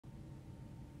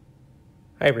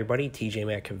Hi everybody, TJ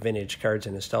Mack of Vintage Cards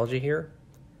and Nostalgia here.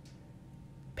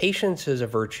 Patience is a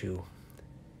virtue.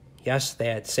 Yes,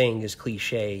 that saying is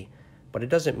cliche, but it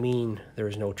doesn't mean there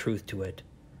is no truth to it.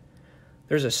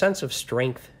 There's a sense of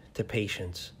strength to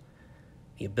patience,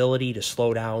 the ability to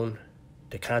slow down,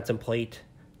 to contemplate,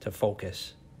 to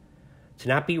focus, to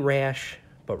not be rash,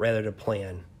 but rather to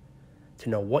plan, to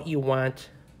know what you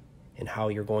want and how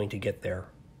you're going to get there.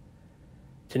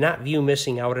 To not view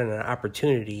missing out on an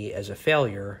opportunity as a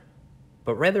failure,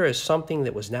 but rather as something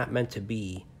that was not meant to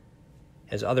be,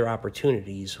 as other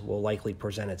opportunities will likely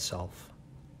present itself.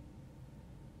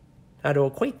 Now, to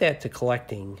equate that to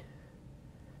collecting,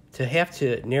 to have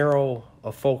to narrow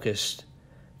a focus,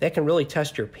 that can really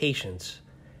test your patience,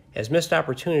 as missed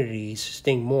opportunities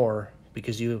sting more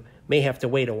because you may have to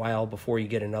wait a while before you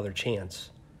get another chance.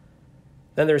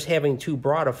 Then there's having too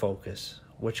broad a focus,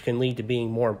 which can lead to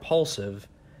being more impulsive,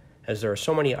 as there are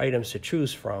so many items to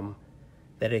choose from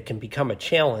that it can become a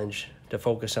challenge to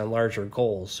focus on larger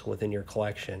goals within your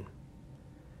collection.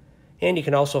 And you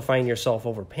can also find yourself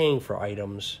overpaying for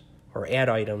items or add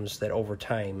items that over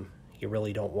time you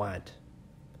really don't want.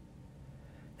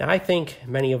 Now, I think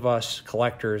many of us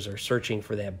collectors are searching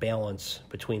for that balance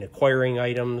between acquiring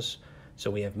items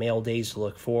so we have mail days to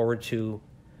look forward to,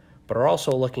 but are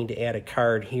also looking to add a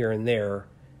card here and there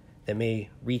that may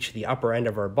reach the upper end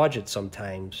of our budget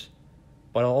sometimes,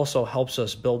 but also helps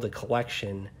us build a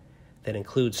collection that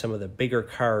includes some of the bigger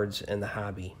cards in the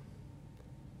hobby.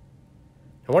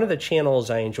 And one of the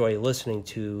channels I enjoy listening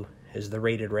to is The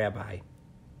Rated Rabbi.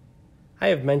 I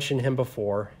have mentioned him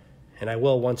before, and I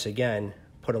will once again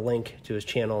put a link to his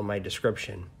channel in my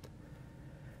description.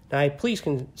 Now, please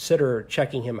consider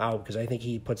checking him out because I think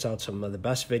he puts out some of the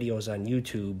best videos on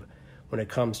YouTube when it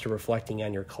comes to reflecting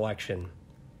on your collection.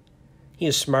 He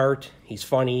is smart, he's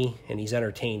funny, and he's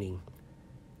entertaining.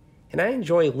 And I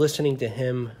enjoy listening to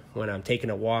him when I'm taking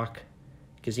a walk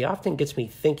because he often gets me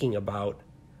thinking about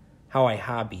how I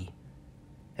hobby,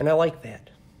 and I like that.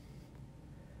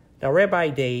 Now, Rabbi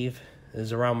Dave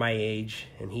is around my age,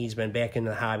 and he's been back in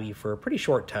the hobby for a pretty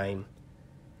short time.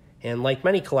 And like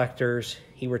many collectors,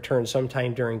 he returned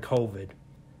sometime during COVID.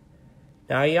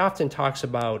 Now, he often talks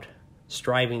about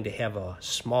striving to have a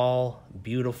small,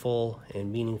 beautiful,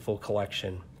 and meaningful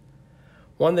collection.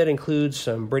 One that includes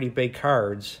some pretty big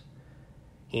cards.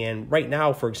 And right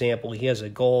now, for example, he has a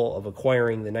goal of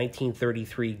acquiring the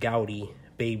 1933 Goudey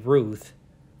Babe Ruth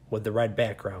with the red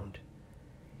background.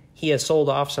 He has sold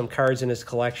off some cards in his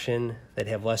collection that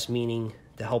have less meaning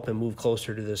to help him move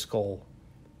closer to this goal.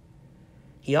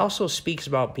 He also speaks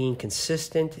about being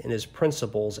consistent in his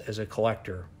principles as a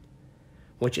collector,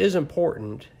 which is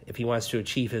important if he wants to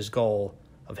achieve his goal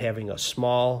of having a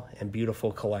small and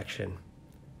beautiful collection.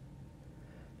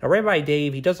 Now, Rabbi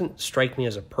Dave, he doesn't strike me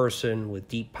as a person with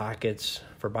deep pockets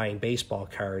for buying baseball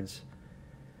cards,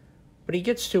 but he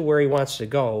gets to where he wants to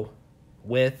go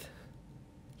with,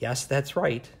 yes, that's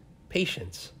right,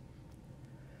 patience.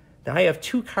 Now, I have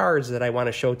two cards that I want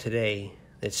to show today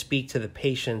that speak to the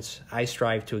patience I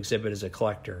strive to exhibit as a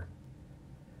collector.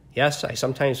 Yes, I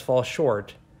sometimes fall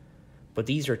short, but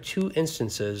these are two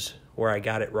instances where I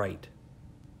got it right.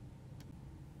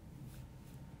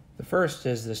 The first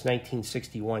is this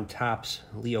 1961 Topps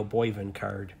Leo Boivin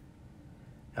card.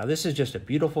 Now, this is just a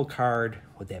beautiful card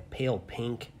with that pale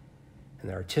pink, and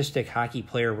the artistic hockey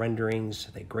player renderings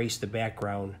that grace the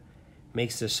background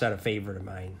makes this set a favorite of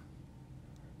mine.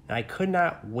 Now, I could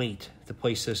not wait to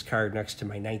place this card next to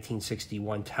my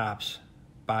 1961 Topps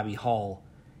Bobby Hull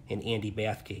and Andy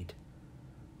Bathgate.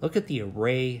 Look at the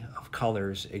array of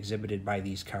colors exhibited by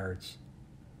these cards.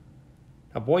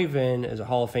 Now, Boivin is a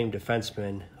Hall of Fame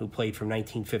defenseman who played from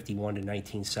 1951 to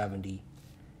 1970.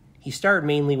 He started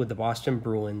mainly with the Boston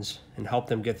Bruins and helped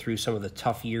them get through some of the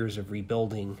tough years of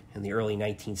rebuilding in the early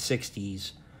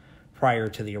 1960s prior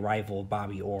to the arrival of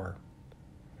Bobby Orr.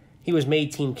 He was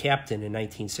made team captain in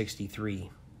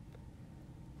 1963.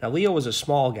 Now, Leo was a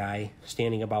small guy,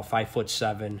 standing about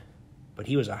 5'7", but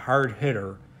he was a hard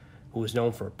hitter who was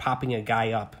known for popping a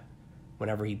guy up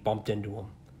whenever he bumped into him.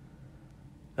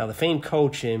 Now, the famed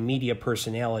coach and media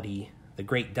personality, the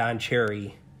great Don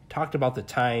Cherry, talked about the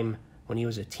time when he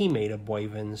was a teammate of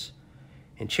Boivin's,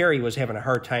 and Cherry was having a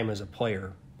hard time as a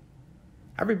player.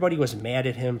 Everybody was mad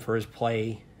at him for his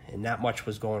play, and not much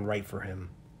was going right for him.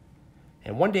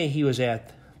 And one day he was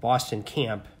at Boston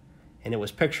camp, and it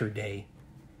was picture day,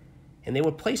 and they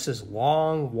would place this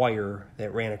long wire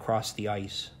that ran across the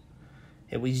ice.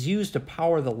 It was used to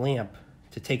power the lamp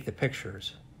to take the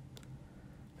pictures.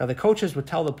 Now, the coaches would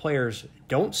tell the players,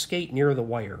 don't skate near the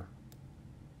wire.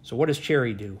 So what does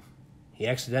Cherry do? He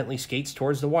accidentally skates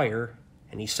towards the wire,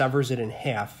 and he severs it in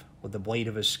half with the blade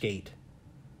of his skate.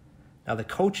 Now the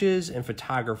coaches and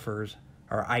photographers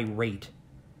are irate.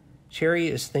 Cherry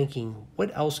is thinking,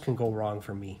 what else can go wrong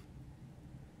for me?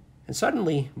 And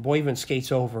suddenly, Boyven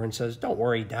skates over and says, "Don't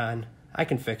worry, Don, I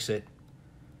can fix it."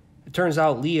 It turns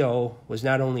out Leo was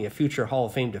not only a future Hall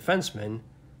of Fame defenseman,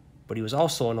 but he was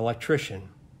also an electrician.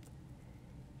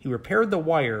 He repaired the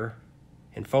wire,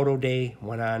 and photo day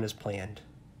went on as planned.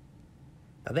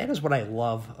 Now that is what I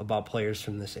love about players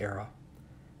from this era.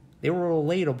 They were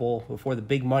relatable before the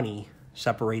big money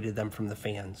separated them from the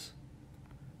fans.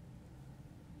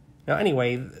 Now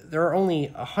anyway, there are only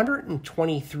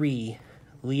 123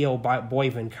 Leo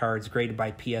Boyven cards graded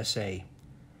by PSA,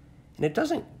 and it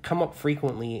doesn't come up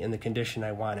frequently in the condition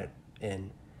I want it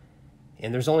in.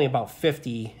 And there's only about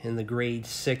 50 in the grade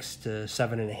 6 to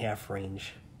 7.5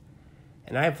 range.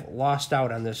 And I've lost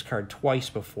out on this card twice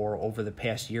before over the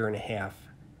past year and a half,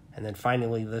 and then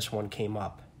finally this one came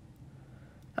up.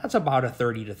 That's about a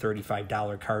 $30 to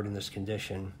 $35 card in this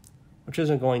condition, which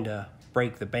isn't going to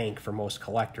break the bank for most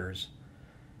collectors,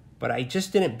 but I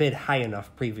just didn't bid high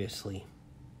enough previously.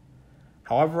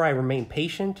 However, I remained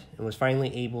patient and was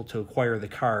finally able to acquire the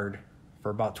card for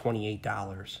about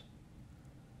 $28.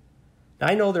 Now,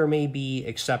 I know there may be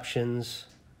exceptions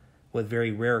with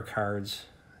very rare cards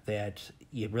that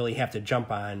you really have to jump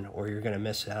on or you're going to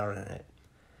miss out on it.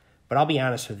 But I'll be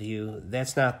honest with you,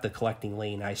 that's not the collecting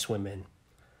lane I swim in.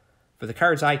 For the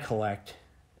cards I collect,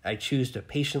 I choose to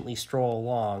patiently stroll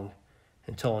along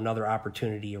until another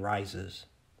opportunity arises.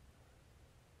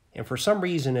 And for some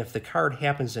reason, if the card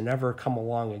happens to never come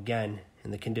along again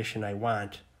in the condition I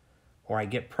want, or I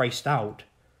get priced out,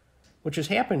 which has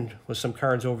happened with some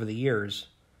cards over the years,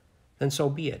 then so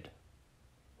be it.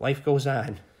 Life goes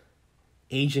on.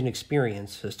 Age and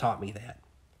experience has taught me that.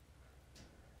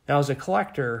 Now, as a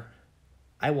collector,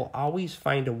 I will always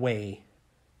find a way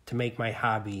to make my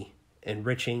hobby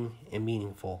enriching and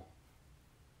meaningful.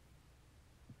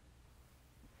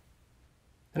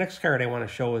 The next card I want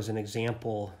to show is an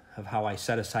example of how I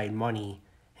set aside money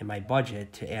in my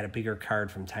budget to add a bigger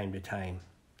card from time to time.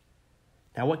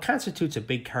 Now, what constitutes a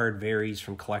big card varies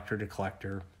from collector to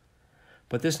collector,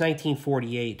 but this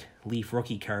 1948 Leaf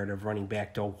rookie card of running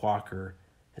back Doak Walker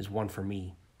is one for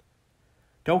me.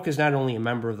 Doak is not only a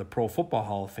member of the Pro Football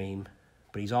Hall of Fame,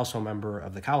 but he's also a member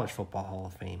of the College Football Hall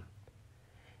of Fame.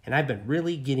 And I've been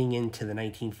really getting into the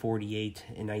 1948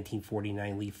 and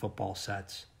 1949 Leaf football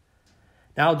sets.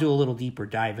 Now I'll do a little deeper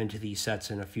dive into these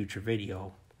sets in a future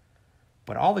video,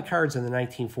 but all the cards in the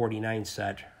 1949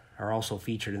 set are also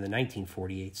featured in the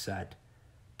 1948 set,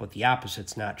 but the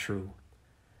opposite's not true.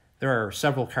 There are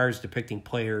several cards depicting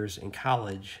players in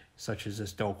college, such as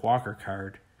this Doak Walker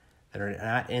card, that are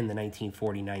not in the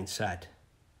 1949 set.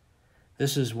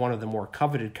 This is one of the more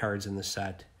coveted cards in the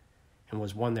set, and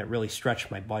was one that really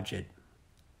stretched my budget.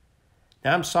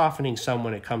 Now I'm softening some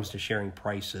when it comes to sharing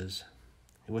prices.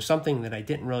 It was something that I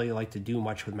didn't really like to do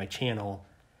much with my channel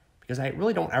because I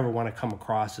really don't ever want to come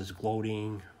across as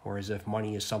gloating or as if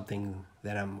money is something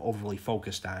that I'm overly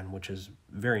focused on, which is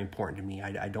very important to me.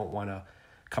 I don't want to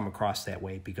come across that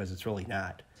way because it's really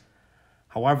not.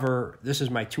 However, this is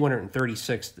my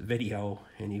 236th video,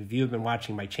 and if you've been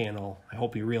watching my channel, I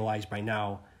hope you realize by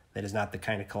now that is not the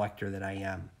kind of collector that I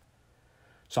am.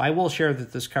 So I will share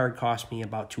that this card cost me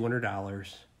about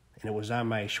 $200, and it was on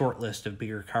my short list of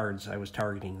bigger cards I was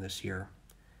targeting this year.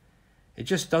 It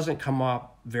just doesn't come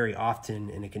up very often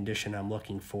in a condition I'm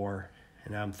looking for,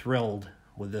 and I'm thrilled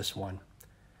with this one.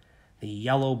 The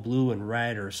yellow, blue, and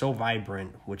red are so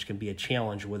vibrant, which can be a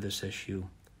challenge with this issue.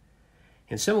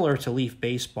 And similar to Leaf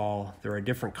Baseball, there are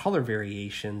different color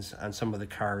variations on some of the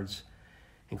cards,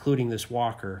 including this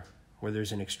Walker, where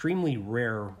there's an extremely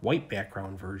rare white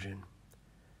background version.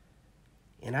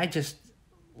 And I just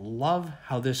love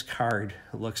how this card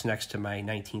looks next to my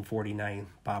 1949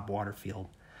 Bob Waterfield.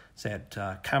 It's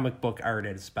that comic book art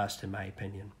at its best, in my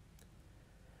opinion.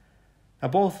 Now,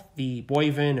 both the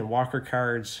Boyven and Walker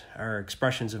cards are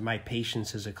expressions of my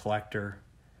patience as a collector.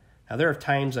 Now, there are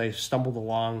times I've stumbled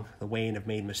along the way and have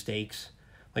made mistakes.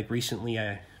 Like recently,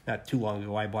 not too long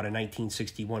ago, I bought a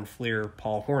 1961 Fleer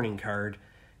Paul Hornung card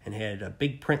and had a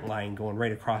big print line going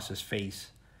right across his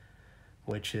face,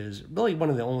 which is really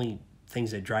one of the only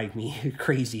things that drive me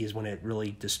crazy is when it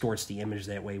really distorts the image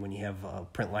that way when you have a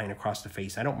print line across the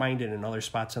face. I don't mind it in other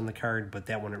spots on the card, but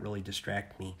that one, it really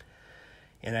distracted me.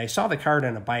 And I saw the card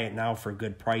on a buy it now for a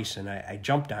good price, and I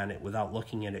jumped on it without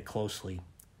looking at it closely.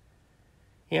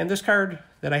 And this card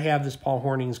that I have, this Paul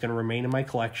Hornung, is going to remain in my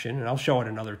collection, and I'll show it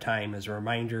another time as a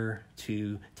reminder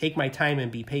to take my time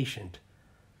and be patient.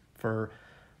 For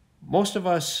most of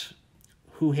us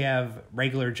who have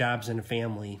regular jobs and a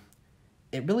family,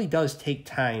 it really does take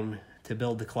time to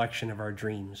build the collection of our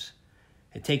dreams.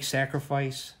 It takes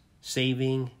sacrifice,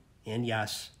 saving, and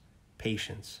yes,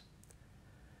 patience.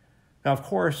 Now, of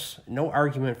course, no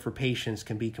argument for patience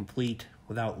can be complete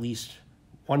without at least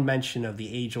one mention of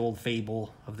the age-old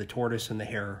fable of the tortoise and the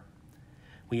hare.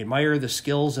 We admire the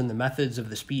skills and the methods of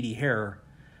the speedy hare,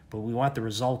 but we want the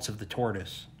results of the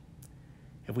tortoise.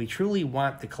 If we truly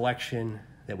want the collection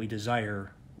that we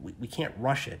desire, we can't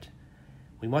rush it.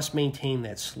 We must maintain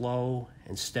that slow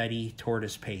and steady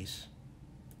tortoise pace.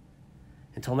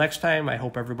 Until next time, I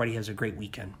hope everybody has a great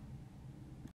weekend.